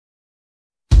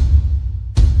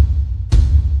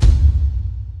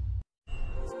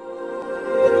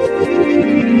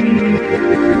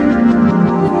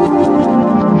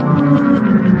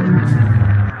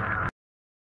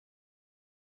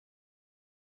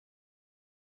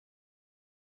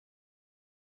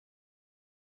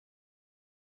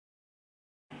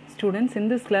students, in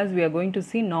this class we are going to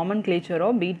see nomenclature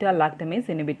of beta lactamase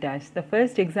inhibitors. The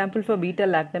first example for beta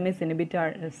lactamase inhibitor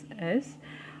is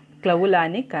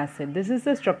clavulanic acid. This is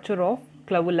the structure of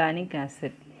clavulanic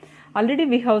acid. Already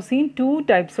we have seen two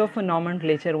types of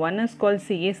nomenclature. One is called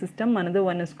CA system, another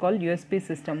one is called USP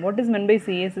system. What is meant by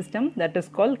CA system? That is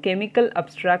called chemical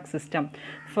abstract system.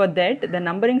 For that, the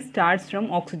numbering starts from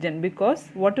oxygen, because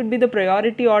what would be the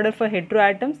priority order for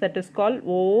heteroatoms? That is called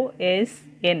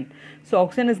OSN. So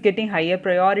oxygen is getting higher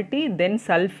priority, then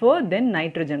sulfur, then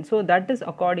nitrogen. So that is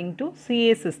according to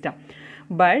CA system.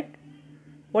 But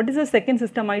what is the second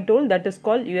system I told? That is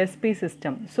called USP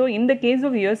system. So in the case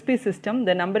of USP system,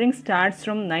 the numbering starts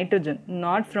from nitrogen,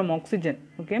 not from oxygen.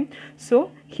 Okay.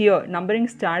 So here numbering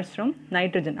starts from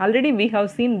nitrogen. Already we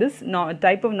have seen this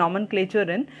type of nomenclature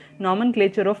in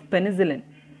nomenclature of penicillin.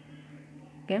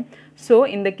 Okay. So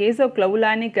in the case of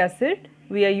clavulanic acid,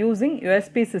 we are using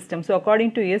USP system. So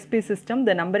according to USP system,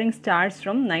 the numbering starts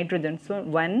from nitrogen. So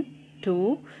 1,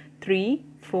 2, 3,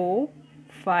 4,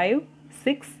 5,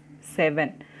 6,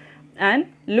 7.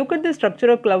 And look at the structure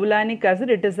of clavulanic acid.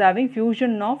 It is having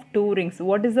fusion of two rings.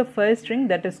 What is the first ring?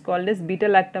 That is called as beta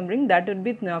lactam ring. That will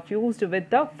be fused with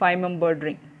the 5-membered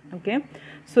ring. Okay.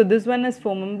 So this one is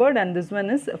 4-membered and this one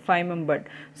is 5-membered.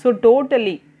 So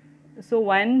totally, so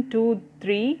 1, 2,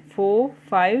 3, 4,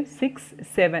 5, 6,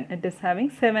 7. It is having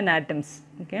 7 atoms.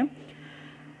 Okay.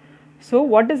 So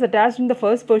what is attached in the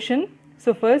first portion?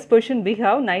 So first portion we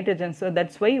have nitrogen. So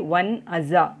that's why 1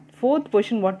 aza. Fourth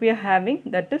portion what we are having,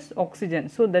 that is oxygen.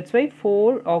 So that's why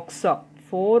 4 oxa.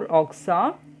 4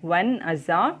 oxa, 1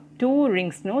 aza, 2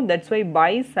 rings, no, that's why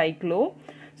bicyclo.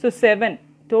 So 7,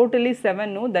 totally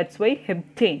 7, no, that's why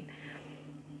heptane.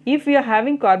 If we are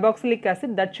having carboxylic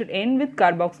acid, that should end with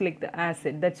carboxylic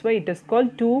acid. That's why it is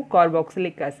called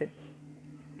 2-carboxylic acid.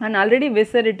 And already we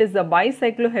said it is the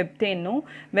bicycloheptane, no.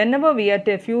 Whenever we are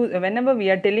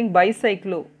telling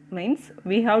bicyclo, means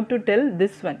we have to tell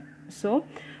this one. So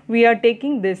we are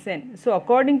taking this in. So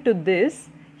according to this,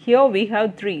 here we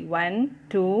have 3. 1,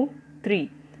 2,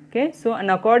 3. Okay. So and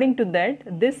according to that,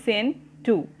 this in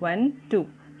 2. 1, 2.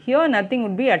 Here nothing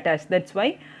would be attached. That's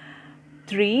why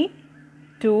 3,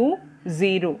 2,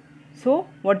 0. So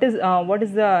what is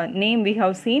the name we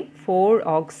have seen? 4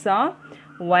 oxa,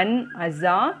 1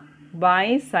 aza,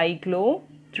 bicyclo,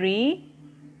 3,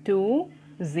 2,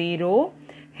 0.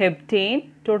 Heptane,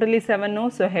 totally 7, no,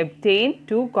 so heptane,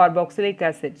 2-carboxylic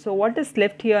acid. So what is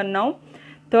left here now?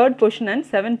 Third portion and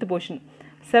seventh portion.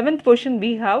 Seventh portion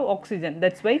we have oxygen,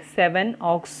 that's why 7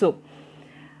 oxo.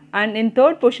 And in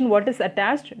third portion what is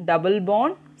attached? Double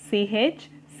bond CH,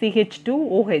 CH2,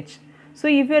 OH. So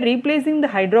if you are replacing the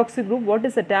hydroxy group, what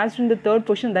is attached in the third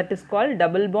portion? That is called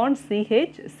double bond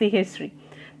CH, CH3.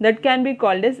 That can be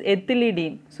called as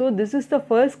ethylidene. So this is the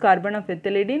first carbon of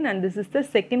ethylidene and this is the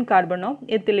second carbon of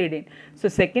ethylidene. So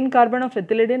second carbon of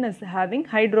ethylidene is having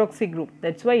hydroxy group.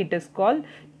 That's why it is called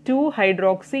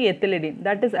 2-hydroxyethylidene.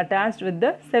 That is attached with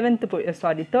the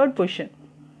third portion.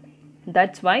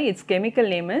 That's why its chemical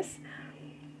name is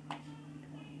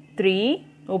 3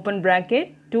 open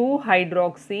bracket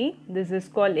 2-hydroxy. This is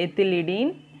called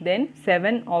ethylidene. Then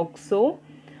 7 oxo,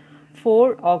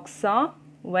 4 oxa,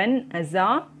 1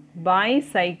 aza,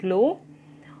 bicyclo,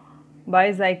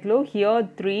 here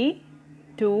 3,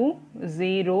 2,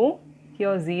 0,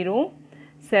 here 0,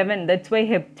 7, that's why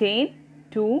heptane,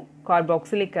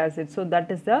 2-carboxylic acid. So that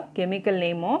is the chemical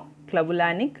name of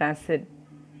clavulanic acid.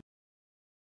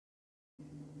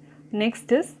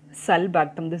 Next is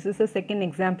Sulbactam. This is the second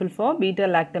example for beta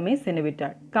lactamase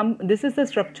inhibitor. This is the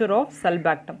structure of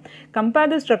Sulbactam. Compare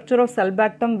the structure of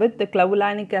Sulbactam with the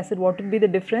clavulanic acid. What would be the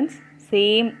difference?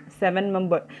 Same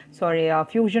 7-member,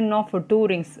 fusion of 2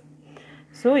 rings.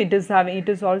 So it is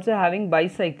also having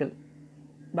bicyclic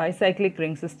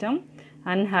ring system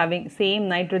and having same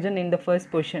nitrogen in the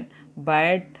first portion.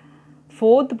 But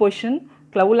fourth portion,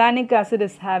 clavulanic acid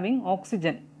is having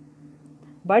oxygen.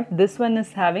 But this one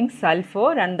is having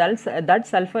sulfur and that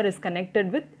sulfur is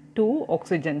connected with 2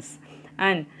 oxygens.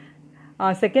 And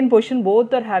second portion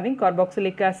both are having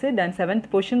carboxylic acid and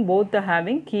seventh portion both are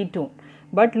having ketone.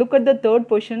 But look at the third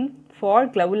portion for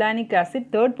clavulanic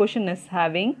acid. Third portion is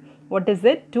having, what is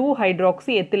it?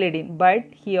 2-hydroxyethylidene. But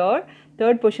here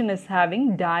third portion is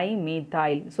having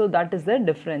dimethyl. So that is the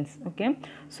difference. Okay.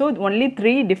 So only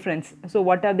 3 difference. So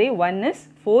what are they? One is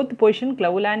fourth portion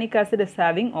clavulanic acid is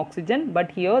having oxygen,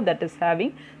 but here that is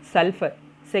having sulfur.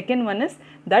 Second one is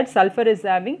that sulfur is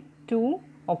having 2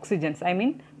 oxygens. I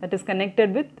mean that is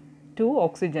connected with 2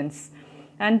 oxygens.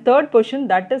 And third portion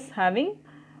that is having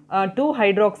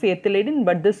 2-hydroxyethylidene,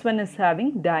 but this one is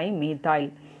having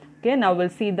dimethyl. Okay, now we'll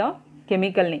see the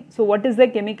chemical name. So what is the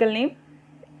chemical name?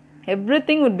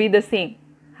 everything would be the same,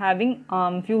 having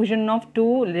fusion of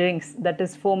two rings, that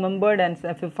is 4-membered and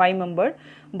 5-membered,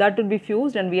 that would be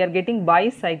fused and we are getting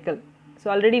bicycle. So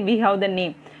already we have the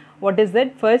name. What is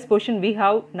that? First position we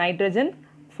have nitrogen,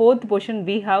 fourth position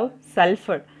we have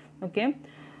sulfur. Okay.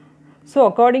 So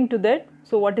according to that,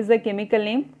 so what is the chemical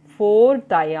name?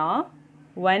 4-thia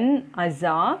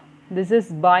 1-aza. This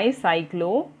is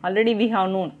bicyclo. Already we have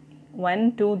known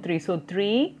 1, 2, 3. So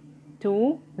 3,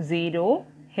 2, 0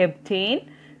 heptane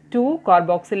 2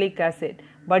 carboxylic acid.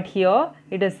 But here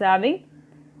it is having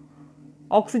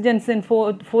oxygens in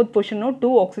fourth position, no, 2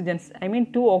 oxygens, I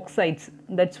mean 2 oxides.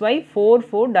 That's why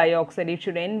 4,4 dioxide. It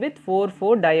should end with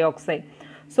 4,4 dioxide.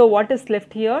 So what is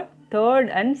left here? Third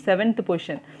and seventh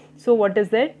position. So what is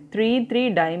that?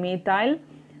 3,3 dimethyl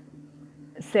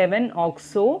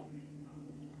 7-oxo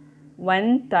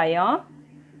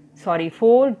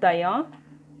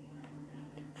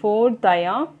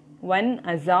 4-thia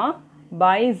 1-aza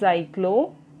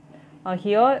bicyclo.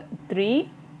 Here 3,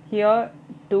 here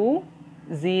 2,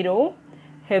 0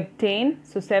 heptane.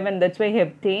 So 7, that's why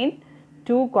heptane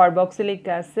 2 carboxylic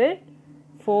acid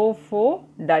 4,4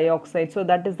 dioxide. So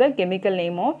that is the chemical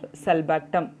name of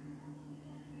sulbactam.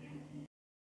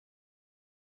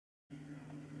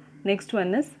 Next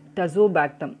one is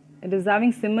Tazobactam. It is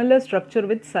having similar structure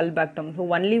with sulbactam,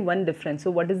 so only one difference.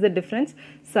 So what is the difference?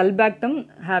 Sulbactam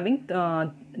having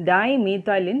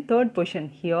dimethyl in third position.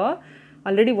 Here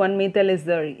already one methyl is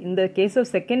there. In the case of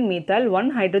second methyl, one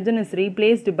hydrogen is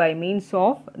replaced by means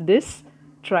of this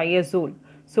triazole.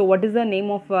 So what is the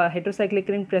name of heterocyclic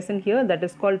ring present here? That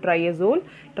is called triazole.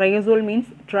 Triazole means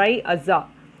triaza.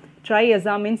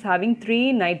 Triaza means having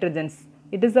 3 nitrogens.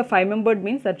 It is a 5-membered,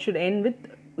 means that should end with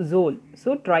zole.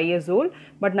 So triazole,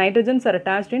 but nitrogens are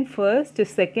attached in first,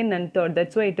 second and third.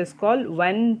 That's why it is called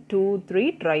 1, 2,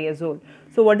 3 triazole.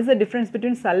 So what is the difference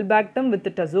between sulbactam with the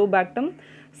tazobactam?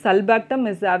 Sulbactam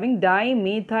is having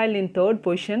dimethyl in third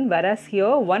position, whereas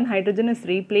here one hydrogen is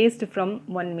replaced from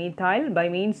one methyl by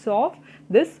means of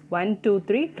this 1, 2,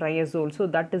 3 triazole. So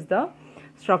that is the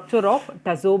structure of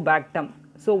tazobactam.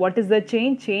 So what is the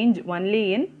change? Change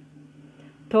only in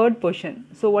third position.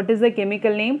 So what is the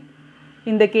chemical name?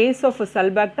 In the case of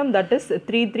sulbactam, that is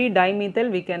 3,3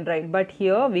 dimethyl we can write, but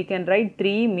here we can write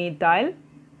 3-methyl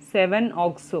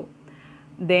 7-oxo.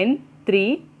 Then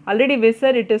 3, already we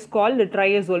said it is called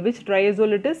triazole. Which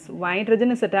triazole it is?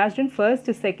 Nitrogen is attached in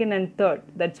first, second and third.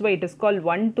 That's why it is called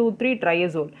 1, 2, 3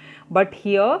 triazole. But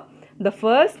here the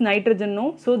first nitrogen,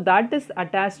 no, so that is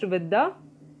attached with the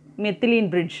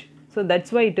methylene bridge. So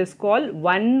that's why it is called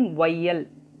 1YL.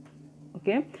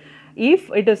 Okay.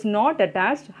 If it is not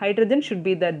attached, hydrogen should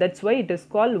be there. That's why it is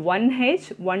called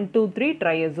 1H123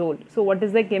 triazole. So what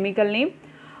is the chemical name?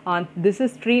 This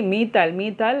is methyl.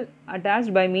 Methyl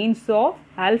attached by means of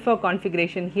alpha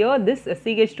configuration. Here this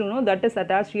CH2, no, that is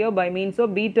attached here by means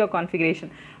of beta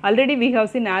configuration. Already we have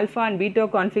seen alpha and beta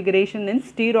configuration in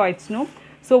steroids, no.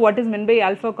 So what is meant by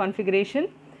alpha configuration?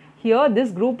 Here this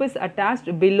group is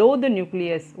attached below the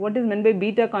nucleus. What is meant by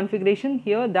beta configuration?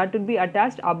 Here that would be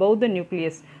attached above the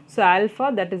nucleus. So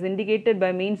alpha, that is indicated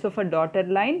by means of a dotted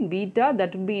line, beta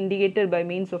that would be indicated by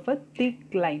means of a thick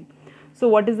line. So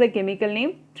what is the chemical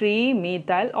name?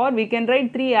 3-methyl, or we can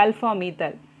write 3-alpha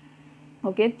methyl.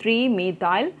 Okay,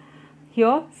 3-methyl,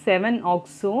 here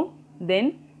 7-oxo,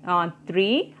 then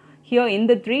 3. Here in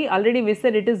the 3, already we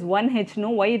said it is 1H, no,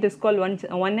 why it is called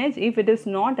 1H? If it is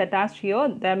not attached here,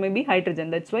 there may be hydrogen.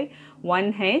 That's why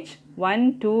 1H,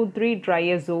 1, 2, 3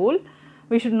 triazole.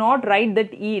 We should not write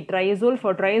that E, triazole.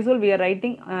 For triazole we are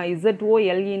writing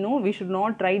ZOLE, no, we should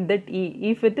not write that E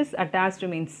if it is attached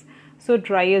means. So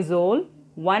triazole,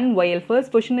 1YL,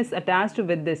 first position is attached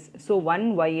with this. So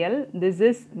 1YL, this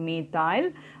is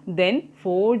methyl, then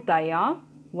 4-thia,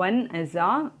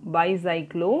 1-aza,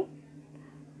 bicyclo,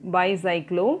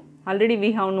 already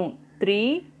we have known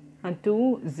 3,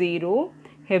 2, 0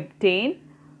 heptane,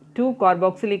 2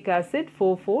 carboxylic acid,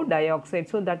 4,4 dioxide.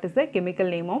 So that is the chemical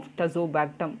name of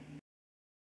tazobactam.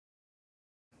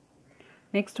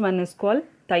 Next one is called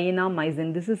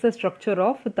Thienamycin. This is the structure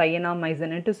of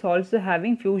Thienamycin. It is also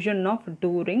having fusion of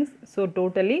 2 rings, so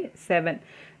totally 7.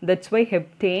 That's why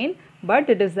heptane, but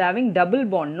it is having double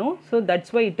bond, no? So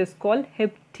that's why it is called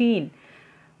heptene.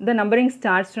 The numbering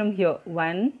starts from here: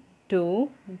 1, 2,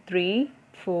 3,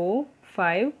 4,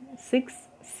 5, 6,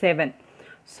 7.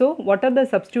 So what are the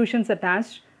substitutions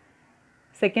attached?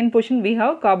 Second position we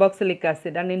have carboxylic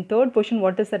acid, and in third position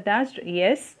what is attached?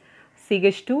 Yes,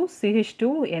 CH2,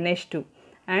 CH2, NH2,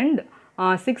 and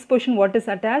sixth position what is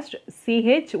attached?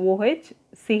 CHOH,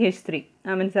 CH3.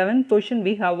 I mean seventh position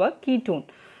we have a ketone.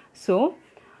 So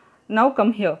now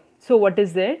come here. So what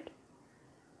is it?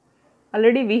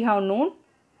 already we have known,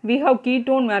 we have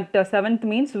ketone at 7th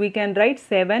means we can write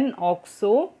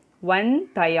 7-oxo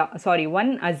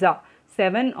 1-aza,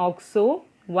 7-oxo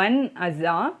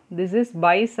 1-aza, this is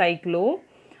bicyclo,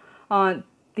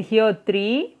 here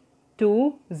 3,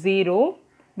 2, 0,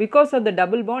 because of the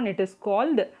double bond it is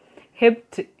called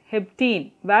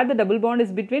heptene, where the double bond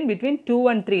is between 2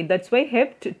 and 3, that is why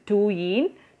hept-2-ene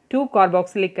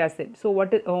 2-carboxylic acid. So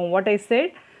what I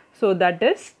said, so that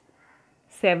is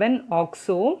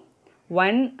 7-oxo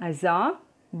 1-aza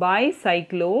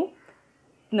bicyclo,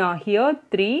 now here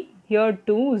 3, here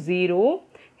 2, 0,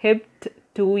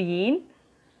 hept-2-ene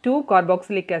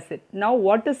 2-carboxylic acid. Now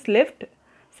what is left?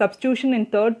 Substitution in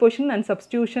third position and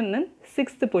substitution in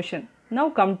sixth position. Now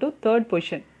come to third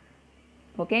position.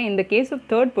 Okay, in the case of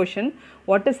third position,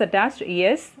 what is attached?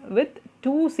 S with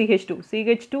 2CH2,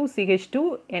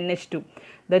 CH2, NH2.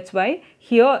 That's why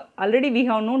here already we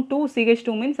have known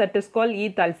 2CH2 means that is called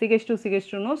ethyl,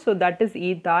 CH2 no, so that is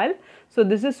ethyl. So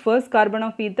this is first carbon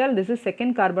of ethyl, this is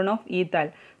second carbon of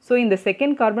ethyl. So in the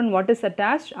second carbon what is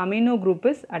attached? Amino group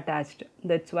is attached.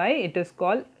 That's why it is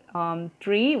called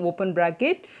 3 open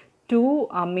bracket 2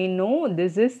 amino,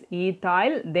 this is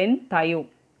ethyl, then thio,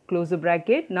 close the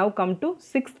bracket. Now come to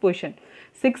sixth position.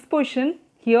 Sixth position,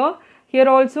 here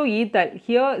also ethyl,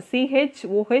 here CH,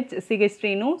 OH,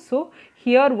 CH3 no, so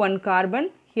here one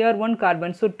carbon, here one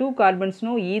carbon, so 2 carbons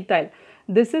no, ethyl.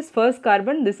 This is first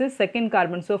carbon, this is second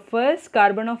carbon. So first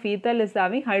carbon of ethyl is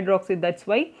having hydroxy, that's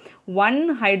why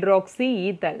 1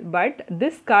 hydroxy ethyl, but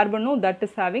this carbon no, that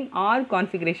is having R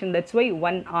configuration, that's why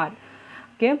 1R.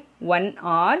 Okay,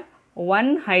 1R,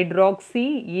 1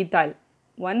 hydroxy ethyl,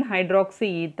 1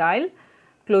 hydroxy ethyl,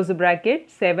 close the bracket,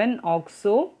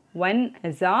 7-oxo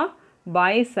 1-aza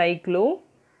bicyclo,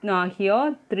 now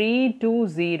here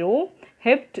 3,2,0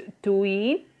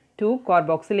 hept-2-ene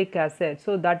 2-carboxylic acid.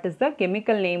 So that is the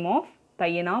chemical name of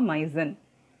thienamycin.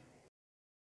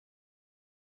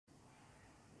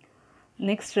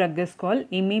 Next drug is called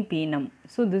Imipenem.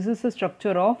 So this is the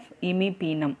structure of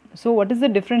Imipenem. So what is the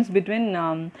difference between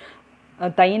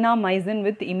thienamycin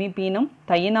with Imipenem?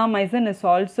 Thienamycin is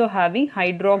also having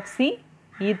hydroxy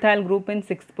ethyl group in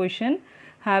 6th position,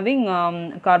 having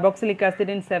carboxylic acid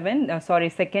in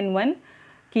second one,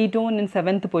 ketone in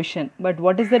 7th position. But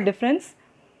what is the difference?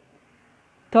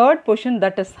 Third position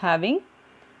that is having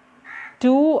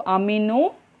 2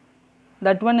 amino,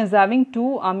 that one is having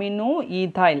 2 amino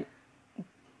ethyl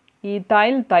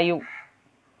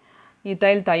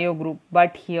thio group.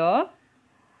 But here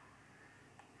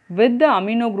with the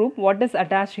amino group what is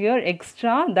attached here?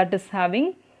 Extra, that is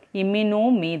having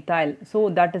iminomethyl. So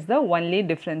that is the only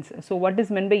difference. So what is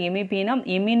meant by imipenem?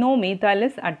 Iminomethyl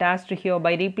is attached here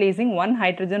by replacing one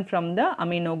hydrogen from the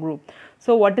amino group.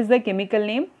 So what is the chemical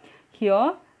name?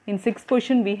 Here in 6th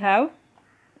position we have,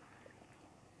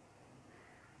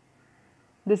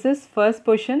 this is first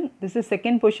position, this is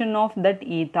second position of that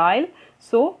ethyl.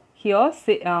 So here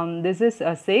this is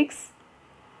a 6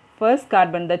 first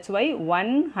carbon, that's why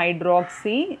 1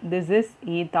 hydroxy, this is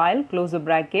ethyl, close the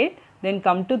bracket. Then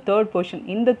come to third position.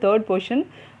 In the third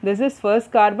position, this is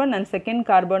first carbon and second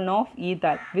carbon of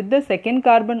ethyl. With the second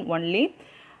carbon only,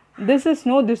 this is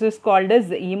called as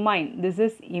imine. This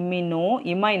is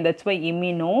imine, that's why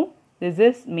imino. This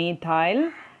is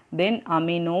methyl, then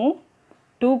amino.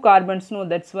 2 carbons no,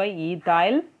 that's why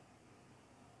ethyl.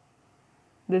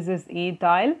 This is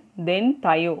ethyl, then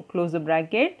thio, close the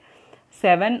bracket.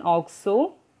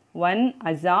 7-oxo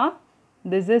 1-aza,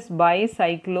 this is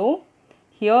bicyclo.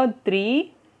 Here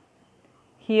 3,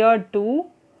 here 2,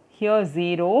 here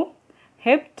 0,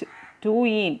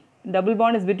 hept-2-ene, double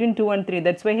bond is between 2 and 3,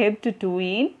 that's why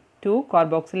hept-2-ene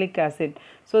 2-carboxylic acid.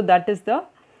 So that is the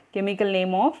chemical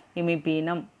name of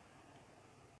imipenem.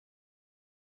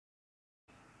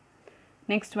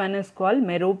 Next one is called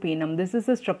meropenem. This is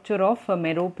the structure of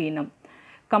meropenem.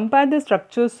 Compare the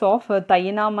structures of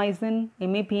thienamycin,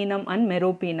 imipenem and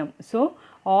meropenem. So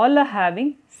all are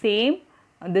having same,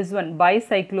 this one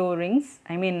bicyclo rings,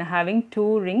 I mean having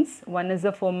 2 rings, one is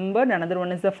a 4 membered, another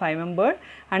one is a 5 membered,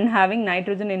 and having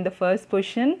nitrogen in the first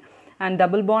position and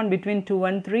double bond between 2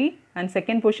 and 3, and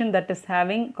second position that is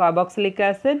having carboxylic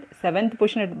acid, 7th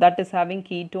position that is having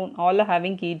ketone, all are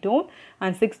having ketone,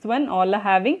 and 6th one all are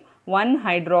having 1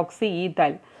 hydroxy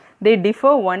ethyl. They differ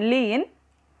only in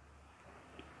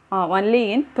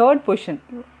third position.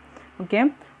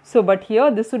 Okay, so but here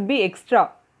this would be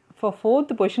extra. For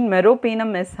 4th position,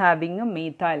 meropenem is having a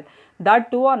methyl.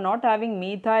 That two are not having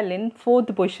methyl in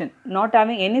 4th position, not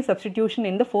having any substitution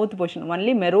in the 4th position.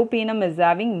 Only meropenem is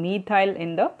having methyl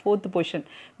in the 4th position.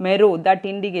 Mero, that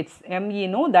indicates,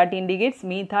 that indicates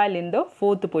methyl in the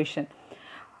 4th position.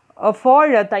 For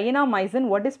thienamycin,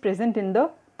 what is present in the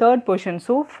third position?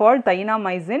 So for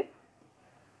thienamycin,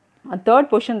 a third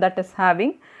position that is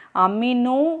having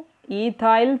amino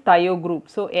ethyl thio group.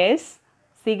 So S,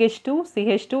 CH2,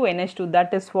 CH2, NH2,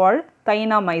 that is for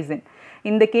thienamycin.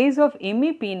 In the case of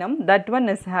imipenem, that one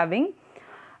is having,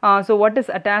 so what is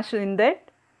attached in that?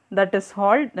 That is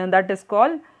called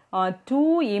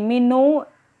 2-imino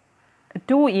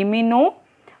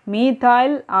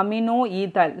methyl amino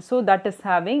ethyl. So that is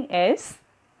having S,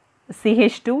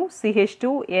 CH2,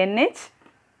 CH2,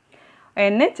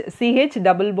 NH, CH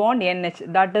double bond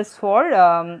NH, that is for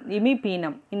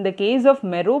imipenem. In the case of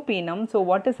meropenem, so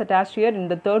what is attached here in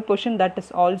the third position? That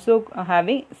is also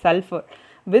having sulfur.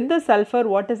 With the sulfur,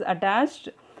 what is attached?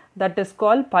 That is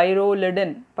called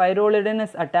pyrrolidine. Pyrrolidine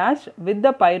is attached. With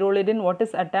the pyrrolidine, what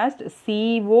is attached?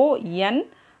 CON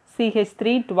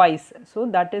CH3 twice. So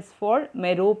that is for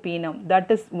meropenem. That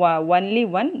is only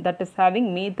one that is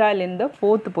having methyl in the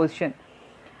fourth position.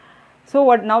 So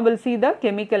what now we'll see the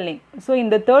chemical name. So in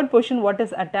the third position, what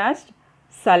is attached?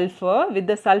 Sulfur. With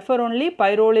the sulfur only,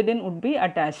 pyrrolidine would be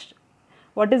attached.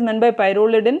 What is meant by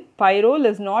pyrrolidine? Pyrrol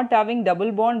is not having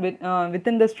double bond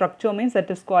within the structure, means that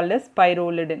is called as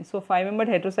pyrrolidine. So 5-membered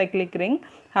heterocyclic ring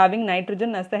having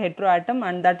nitrogen as the heteroatom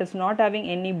and that is not having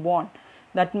any bond.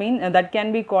 That means that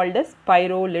can be called as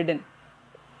pyrrolidine.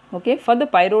 Okay, for the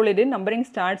pyrrolidine, numbering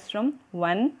starts from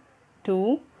 1,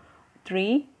 2,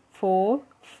 3, 4,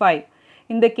 5.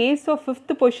 In the case of fifth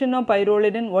position of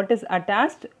pyrrolidine, what is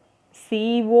attached?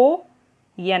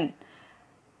 CON.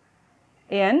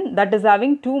 N, that is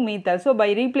having 2 methyl. So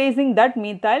by replacing that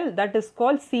methyl, that is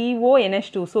called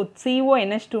CONH2. So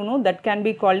CONH2, no, that can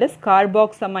be called as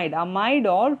carboxamide, amide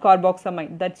or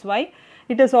carboxamide. That's why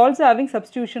it is also having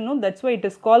substitution, no, that's why it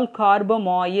is called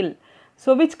carbamoyl.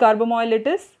 So which carbamoyl it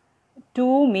is?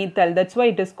 2-methyl. That's why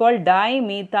it is called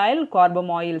dimethyl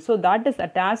carbamoyl. So that is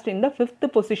attached in the fifth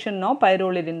position of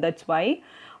pyrrolidine. That's why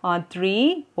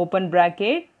 3 open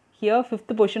bracket here fifth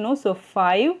position, no, so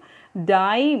 5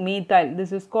 dimethyl.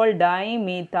 This is called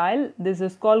dimethyl. This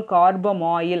is called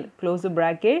carbamoyl. Close the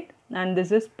bracket, and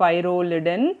this is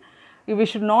pyrrolidine. We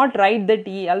should not write the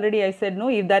T. Already I said no.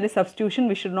 If there is substitution,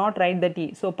 we should not write the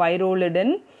T. So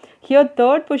pyrrolidine. Here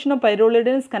third position of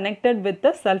pyrrolidine is connected with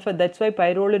the sulfur. That's why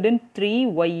pyrrolidine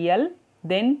 3YL,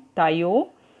 then thio,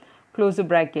 close the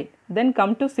bracket. Then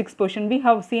come to sixth position. We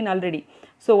have seen already.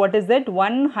 So what is that?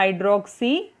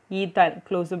 1-hydroxy-ethyl,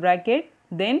 close the bracket.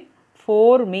 Then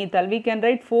 4-methyl. We can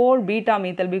write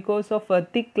 4-beta-methyl because of a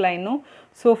thick line. No?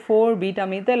 So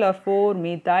 4-beta-methyl or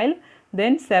 4-methyl.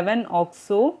 Then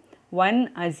 7-oxo,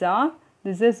 1-aza.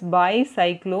 This is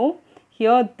bicyclo.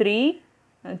 Here 3,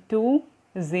 2,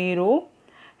 0,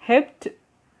 hept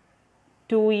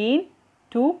 2-ene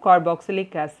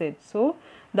 2-carboxylic acid. So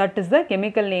that is the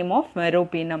chemical name of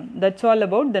meropenem. That's all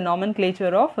about the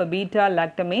nomenclature of beta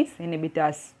lactamase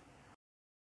inhibitors.